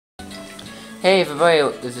Hey everybody,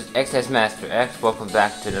 this is XEspmasterX. Welcome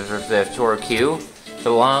back to another episode of ChoroQ,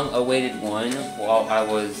 the long-awaited one.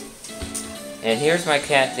 And here's my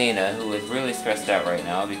cat Dana, who is really stressed out right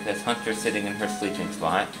now because Hunter's sitting in her sleeping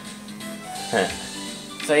spot.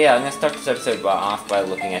 So yeah, I'm gonna start this episode off by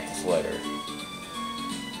looking at this letter.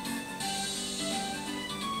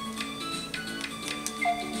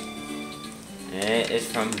 And it is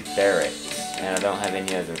from Barrett, and I don't have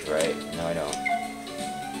any others, right? No, I don't.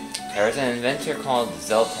 There is an adventure called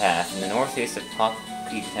Zeltath in the northeast of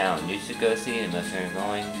Pocky Town. You should go see it unless you're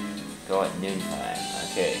go at noontime.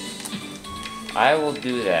 Okay. I will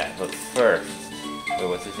do that, but first... Wait,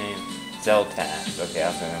 what's his name? Zeltath. Okay,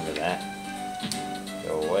 I'll remember that.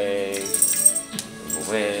 Go away. Go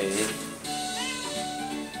away.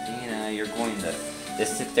 Dina, you're going to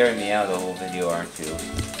just sit there and meow the whole video, aren't you?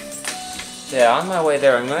 Yeah, on my way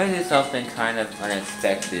there, I'm going to do something kind of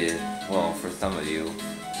unexpected. Well, for some of you.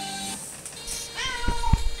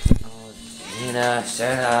 Dina,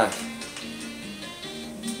 shut up.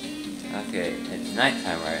 Okay, it's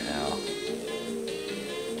nighttime right now.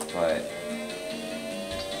 But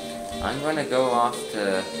I'm gonna go off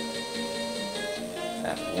to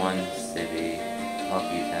that one city,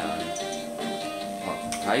 Pocky Town.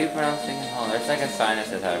 How are you pronouncing it? Oh, there's like a sign that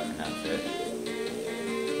says how to pronounce it.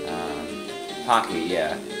 Pocky,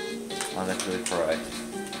 yeah. Oh, that's really correct.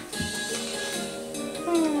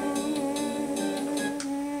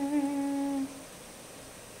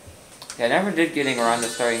 I never did get around to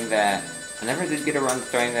starting that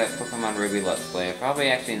Pokemon Ruby Let's Play. I'm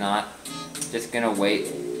probably actually not. Just gonna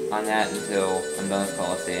wait on that until I'm done with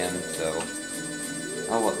Coliseum, so...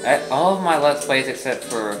 Oh, well, all of my Let's Plays except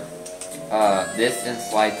for this and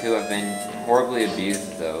Slide 2 have been horribly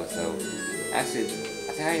abused, though, so... Actually,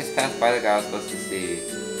 I think I just passed by the guy I was supposed to see.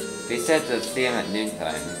 He said to see him at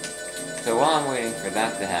noontime. So while I'm waiting for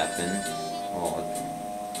that to happen, well,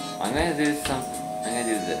 I'm gonna do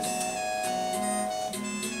this.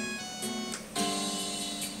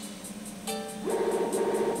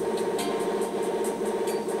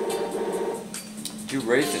 You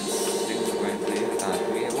raise it significantly.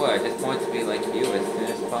 What? I just want to be like you as soon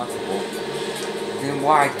as possible. Then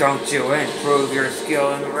why don't you improve your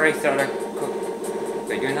skill in the race other?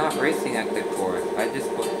 But you're not racing at the course.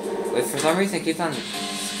 But for some reason it keeps on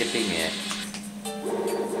skipping it.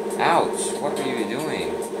 Ouch! What are you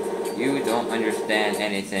doing? You don't understand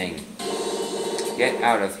anything. Get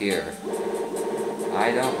out of here.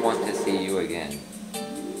 I don't want to see you again.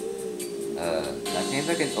 That seems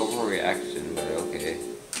like an overreaction, but okay.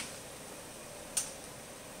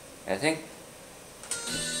 I think...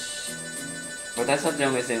 But that's not the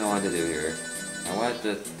only thing I wanted to do here. I wanted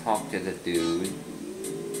to talk to the dude.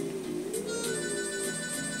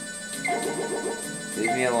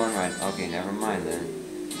 Leave me alone, right? Okay, never mind then.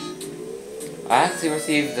 I actually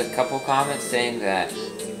received a couple comments saying that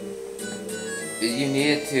you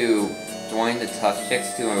needed to join the Tough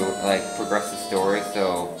Chicks to, like, progress the story,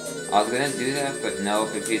 so... I was gonna do that, but no,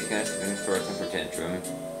 because he's gonna throw a temper tantrum.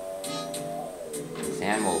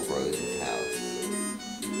 Samuel Bros' house.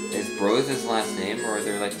 Is Bros his last name, or are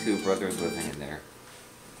there like two brothers living in there?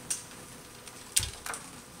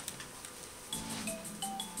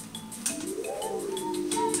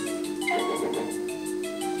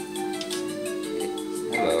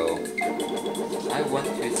 Hello. I want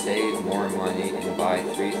to save more money and buy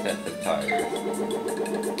 3 sets of tires.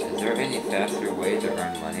 Is there any faster way to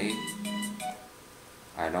earn money?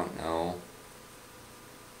 I don't know.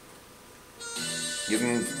 You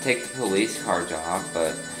can take the police car job,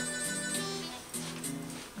 but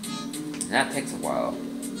that takes a while.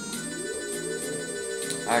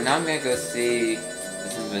 Alright, now I'm gonna go see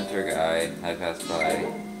this inventor guy I passed by.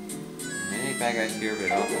 Many bad guys here,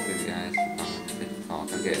 but also good guys. Oh,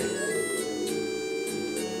 okay.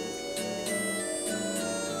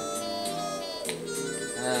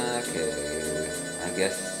 Okay, I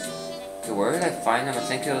guess... Okay, where did I find him? I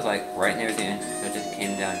think it was like right near the entrance. I just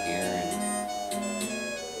came down here and...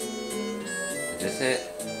 Is this it?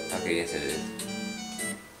 Okay, yes it is.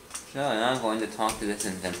 So now I'm going to talk to this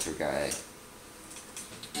inventor guy.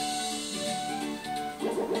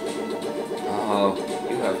 Oh,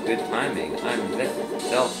 you have good timing. I'm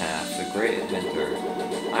Zeltath, the great inventor.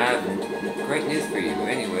 I have great news for you.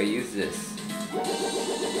 Anyway, use this.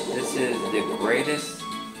 This is the greatest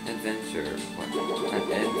invention.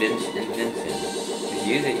 If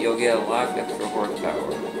you use it, you'll get a lot of extra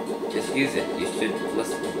horsepower. Just use it. You should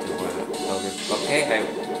listen to what others...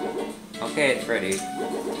 Okay, it's ready.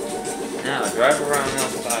 Now, drive around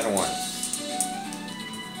outside once.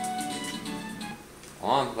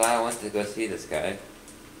 Well, I'm glad I went to go see this guy.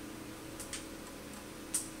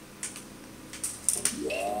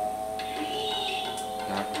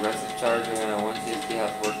 Aggressive charger, and I want you to see how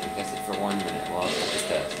it's working. Test it for 1 minute while it's at the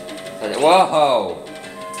test. Whoa!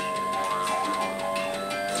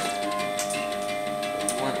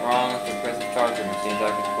 What went wrong with the aggressive charger machines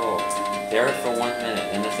out of control? Stare it for 1 minute,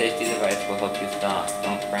 then the safety device will help you stop.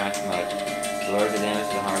 Don't crash much. Lower the damage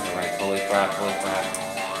to the hardware rank. Holy crap, holy crap.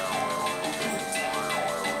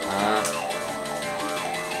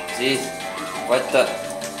 Jeez. What the?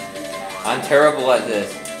 I'm terrible at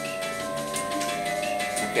this.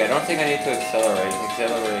 Okay, I don't think I need to accelerate.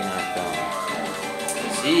 Accelerating not going.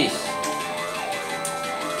 Jeez.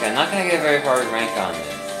 Okay, I'm not gonna get a very hard rank on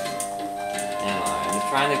this. Am I? I'm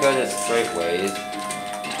trying to go the straight ways.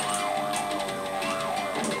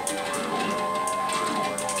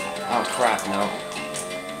 Oh crap, no.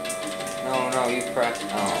 No, you crashed. I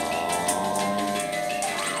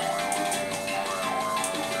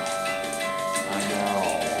know.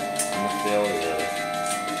 I'm a failure.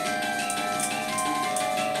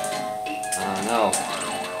 No.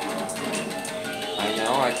 I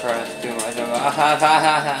know I crashed too much.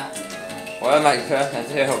 What am I gonna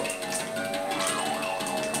do?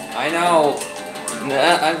 I know.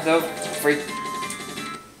 I'm so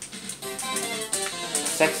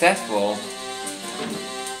successful.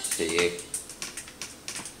 See.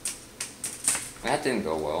 That didn't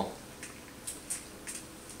go well.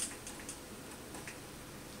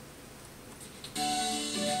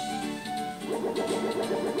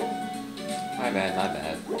 My bad.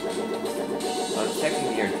 I was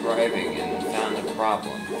checking your driving and found a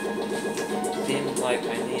problem. Seems like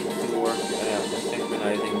I need to work out the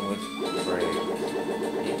synchronizing with the brake.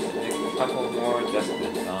 Need to make a couple more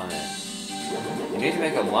adjustments on it. You need to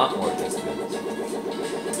make a lot more adjustments.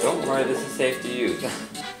 Don't worry, this is safe to use.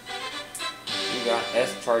 You got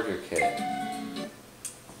S charger kit.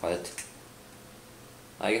 What?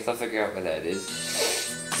 I guess I'll figure out what that is.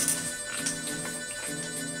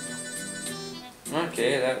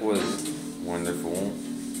 Okay, that was wonderful.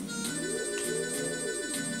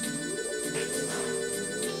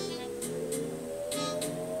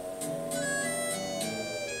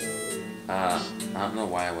 I don't know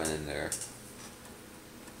why I went in there.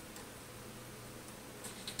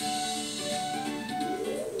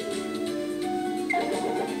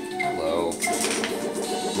 Hello.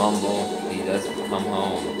 Mumble, he doesn't come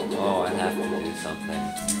home. Oh, I have to do something.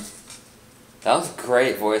 That was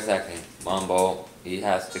great voice acting. Mumble, he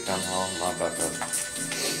has to come home, motherfucker.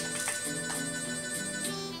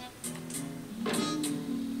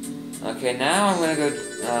 Okay, now I'm gonna go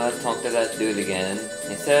talk to that dude again.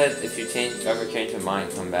 He said if you ever change your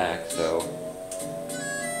mind, come back, so...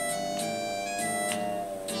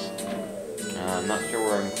 I'm not sure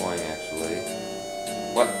where I'm going, actually.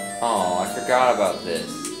 What? Oh, I forgot about this.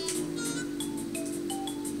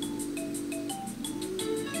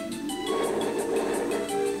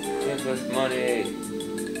 Give us money.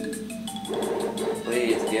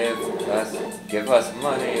 Please give us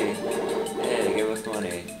money. Hey, give us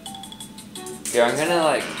money. Here, I'm gonna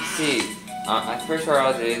like see. I'm pretty sure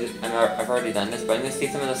I've already done this, but I'm gonna see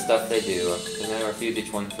some of the stuff they do. I'm gonna refuse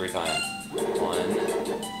each one 3 times. 1.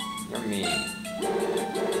 You're mean.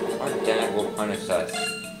 Our dad will punish us.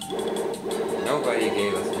 Nobody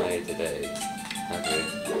gave us money today. Okay.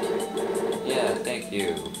 Yeah, thank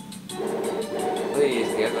you. Please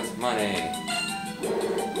give us money.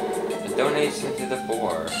 A donation to the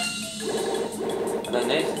poor. A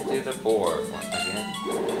donation to the poor. Again?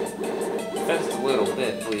 Just a little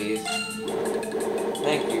bit, please.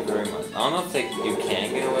 Thank you very much. I don't know if you can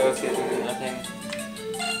get away with giving nothing.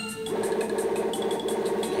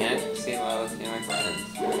 Can't see what I was seeing my friends.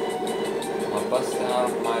 I'll bust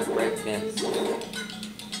out my breakdance.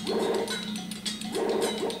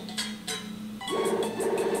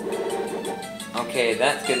 Okay,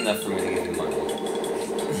 that's good enough for me to give you money.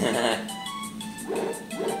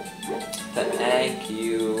 Thank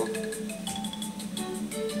you.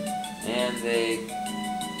 And they...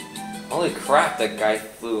 Holy crap, that guy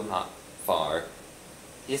flew far.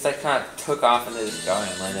 He just like kind of took off into the sky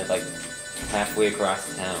and landed like halfway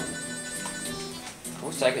across town. I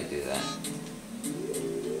wish I could do that.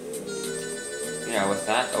 Yeah, with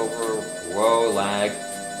that over... Whoa, lag.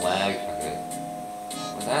 Okay.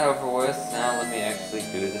 With that over with, now let me actually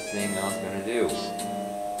do the thing I was gonna do.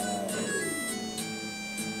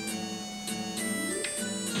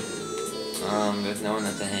 There's no one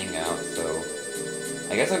to hang out, so...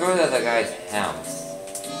 I guess I'll go to that guy's house.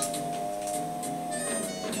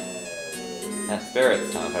 That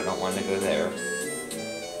spirit's house, I don't want to go there.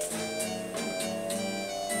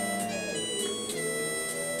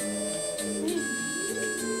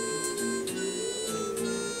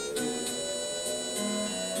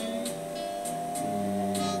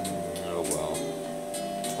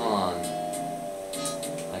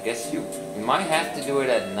 guess you might have to do it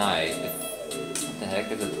at night. What the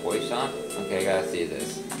heck is a toy shop? Okay, I gotta see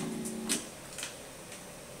this.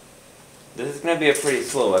 This is gonna be a pretty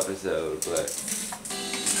slow episode, but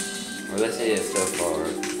or let's see it so far.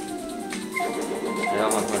 I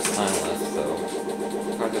don't have much time left, so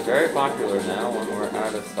cards are very popular now when we're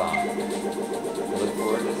out of stock. I look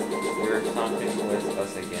forward to your stocking with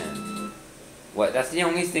us again. What? That's the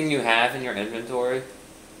only thing you have in your inventory?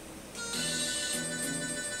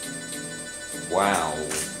 Wow.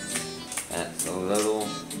 That's a little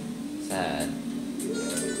sad.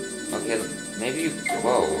 Okay, maybe you...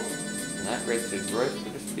 Whoa. Not roasted roast,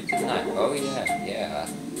 but just be tonight. Oh yeah, yeah.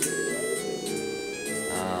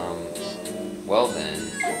 Well then.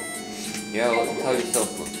 Yo, tell yourself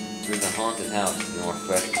there's a haunted house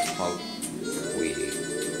northwest called Weedy.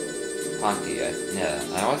 Pocky, yeah.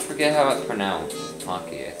 I always forget how it's pronounced.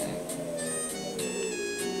 Pocky, I think.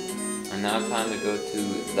 And now time to go to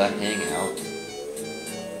the hangout.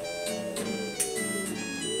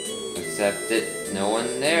 Except that no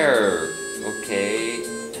one there. Okay,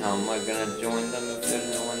 how am I gonna join them if there's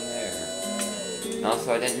no one there? And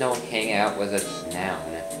also, I didn't know hangout was a noun.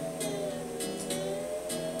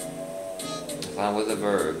 I thought it was a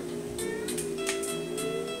verb.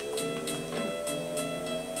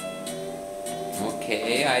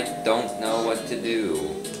 Okay, I don't know what to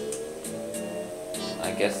do.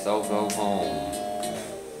 I guess I'll go home.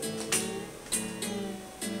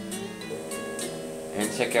 And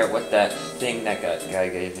check out what that thing that guy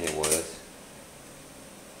gave me was.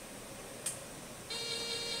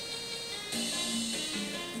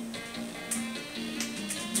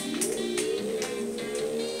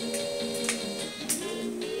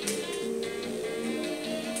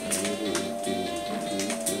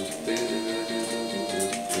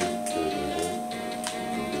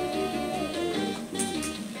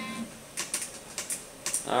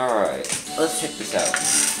 Alright, let's check this out.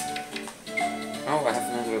 Oh, I have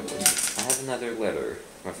another letter.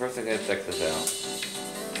 But first I gotta check this out.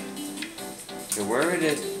 So where did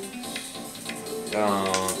it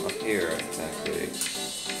appear exactly?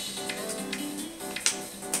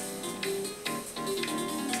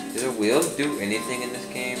 Did the wheels do anything in this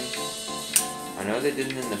game? I know they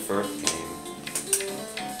didn't in the first game.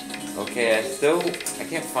 Okay, I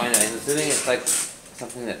can't find it. I'm assuming it's like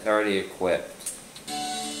something that's already equipped.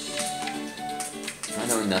 I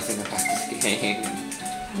know nothing about this game.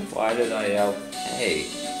 Why did I yell? Hey,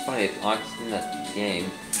 funny, it's August in the game.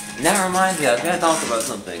 And that reminds me, I was gonna talk about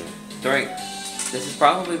something. This is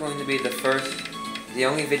probably going to be the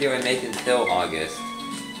only video I make until August.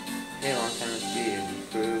 Hey, long time to see.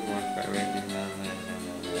 Improve, more racing.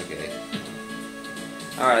 Okay.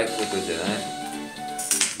 Alright, quickly do that.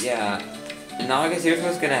 Yeah. In August, here's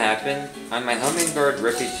what's gonna happen. On my Hummingbird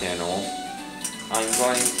Rippy channel, I'm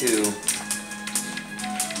going to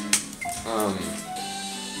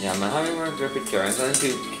yeah, my Hummingbird Rippy channel, I'm going to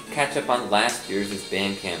catch up on last year's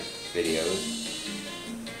Bandcamp videos.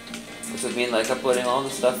 Which would mean like uploading all the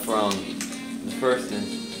stuff from the first in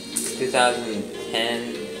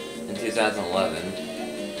 2010 and 2011.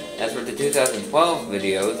 As for the 2012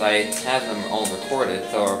 videos, I have them all recorded,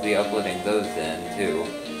 so I'll be uploading those then too.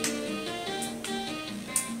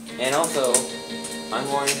 And also, I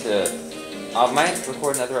might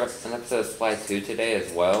record an episode of Spy 2 today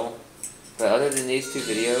as well. But other than these two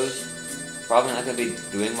videos, probably not going to be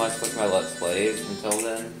doing much with my Let's Plays until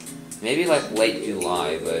then. Maybe like late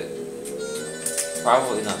July, but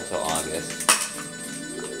probably not until August.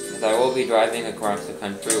 Because I will be driving across the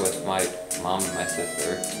country with my mom and my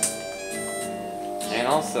sister. And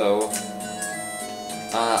also,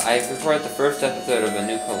 I recorded the first episode of a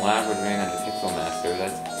new collab we're doing on the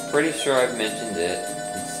XEspmasterX. I'm pretty sure I've mentioned it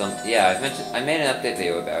in yeah, I made an update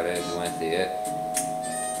video about it if you want to see it.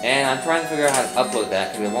 And I'm trying to figure out how to upload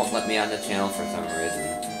that because it won't let me on the channel for some reason.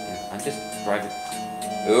 I'm just driving.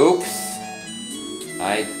 Oops!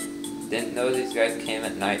 I didn't know these guys came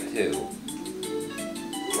at night too.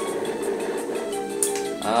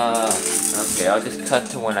 Okay, I'll just cut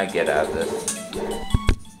to when I get out of this.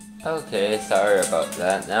 Okay, sorry about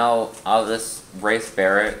that. Now, I'll just race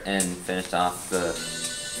Barrett and finish off the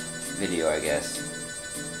video, I guess.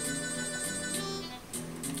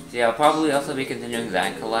 Yeah, I'll probably also be continuing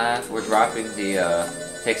that collab. We're dropping the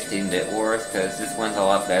 16-bit wars because this one's a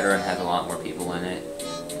lot better and has a lot more people in it.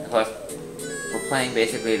 Plus, we're playing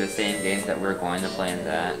basically the same games that we're going to play in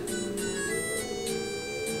that.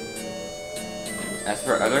 As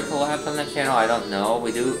for other collabs on the channel, I don't know.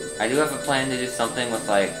 I do have a plan to do something with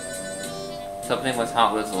something with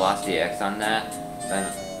Hot Wheels Velocity X on that.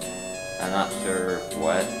 I'm not sure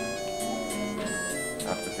what.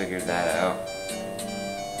 I'll have to figure that out.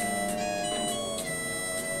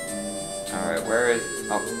 Alright, where is...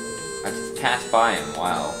 Oh, I just passed by him,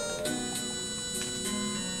 wow.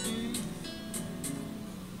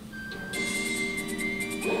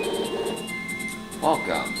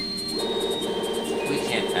 Welcome. We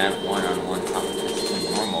can't have one-on-one competition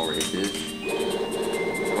in normal races.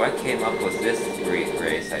 So I came up with this street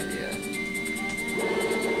race idea.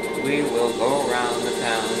 We will go around the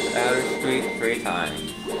town's outer street 3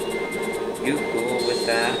 times. You cool with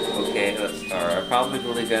that? Okay, let's start. I'm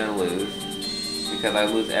probably gonna lose, because I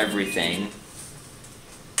lose everything.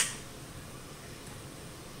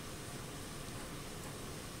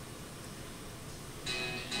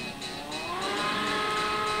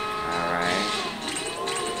 Alright.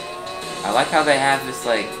 I like how they have this,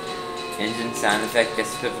 like, engine sound effect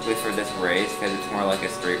just specifically for this race, because it's more like a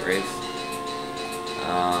street race.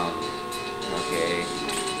 Okay.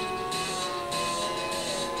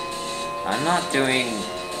 I'm not doing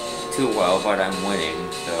too well, but I'm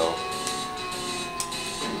winning, so...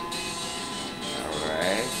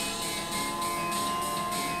 Alright.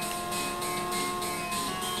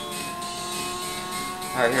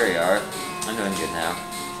 Alright, here we are. I'm doing good now.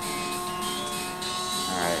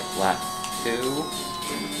 Alright, lap 2.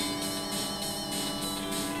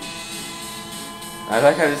 I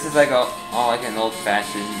like how this is like all like an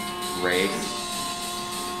old-fashioned race.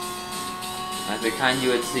 Like the kind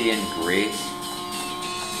you would see in Greece.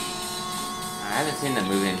 I haven't seen the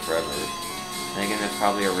movie in forever. And again, there's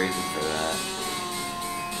probably a reason for that.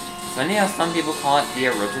 It's funny how some people call it the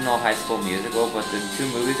original High School Musical, but the 2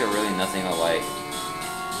 movies are really nothing alike.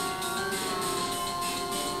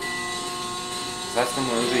 So that's the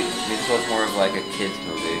movie. Musical is more of like a kid's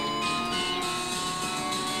movie.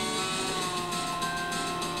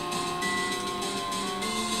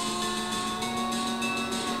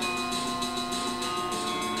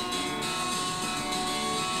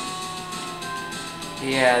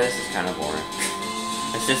 Yeah, this is kind of boring.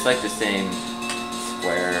 It's just like the same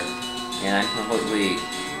square, and I'm completely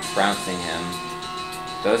trouncing him.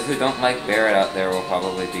 Those who don't like Barrett out there will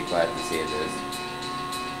probably be glad to see this.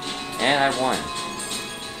 And I won.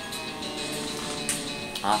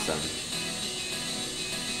 Awesome.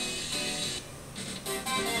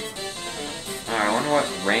 Alright, I wonder what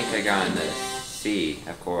rank I got in this. C,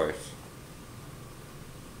 of course.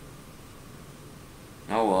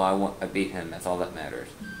 Oh well, I beat him, that's all that matters.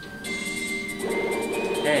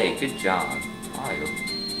 Hey, good job. Oh,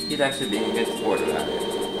 he's actually being a good sport about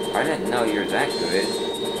it. I didn't know you're that good.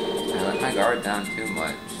 I let my guard down too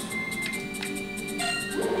much.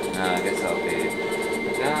 No, I guess I'll be...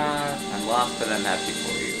 I'm lost, but I'm happy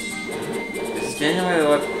for you. This is genuinely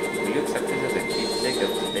what... Will you accept this as a keepsake of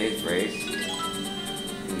today's race?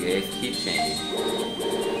 Yes, keychain.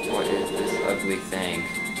 What is this ugly thing?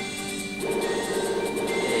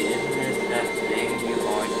 That thing you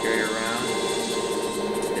always carry around?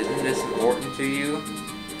 Isn't this important to you?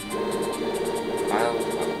 I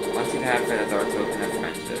want you to have it as our token of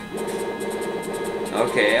friendship.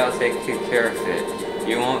 Okay, I'll take good care of it.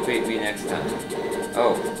 You won't beat me next time.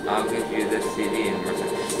 Oh, I'll give you this CD in return.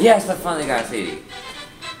 Yes, I finally got a CD!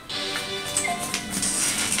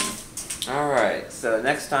 Alright, so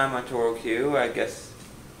next time on ChoroQ, I guess,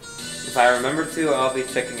 if I remember to, I'll be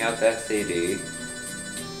checking out that CD.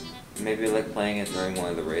 Maybe like playing it during one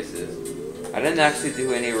of the races. I didn't actually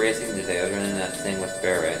do any racing today other than that thing with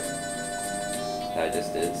Barrett that I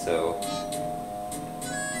just did, so...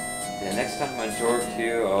 Yeah, next time on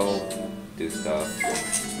ChoroQ, I'll do stuff.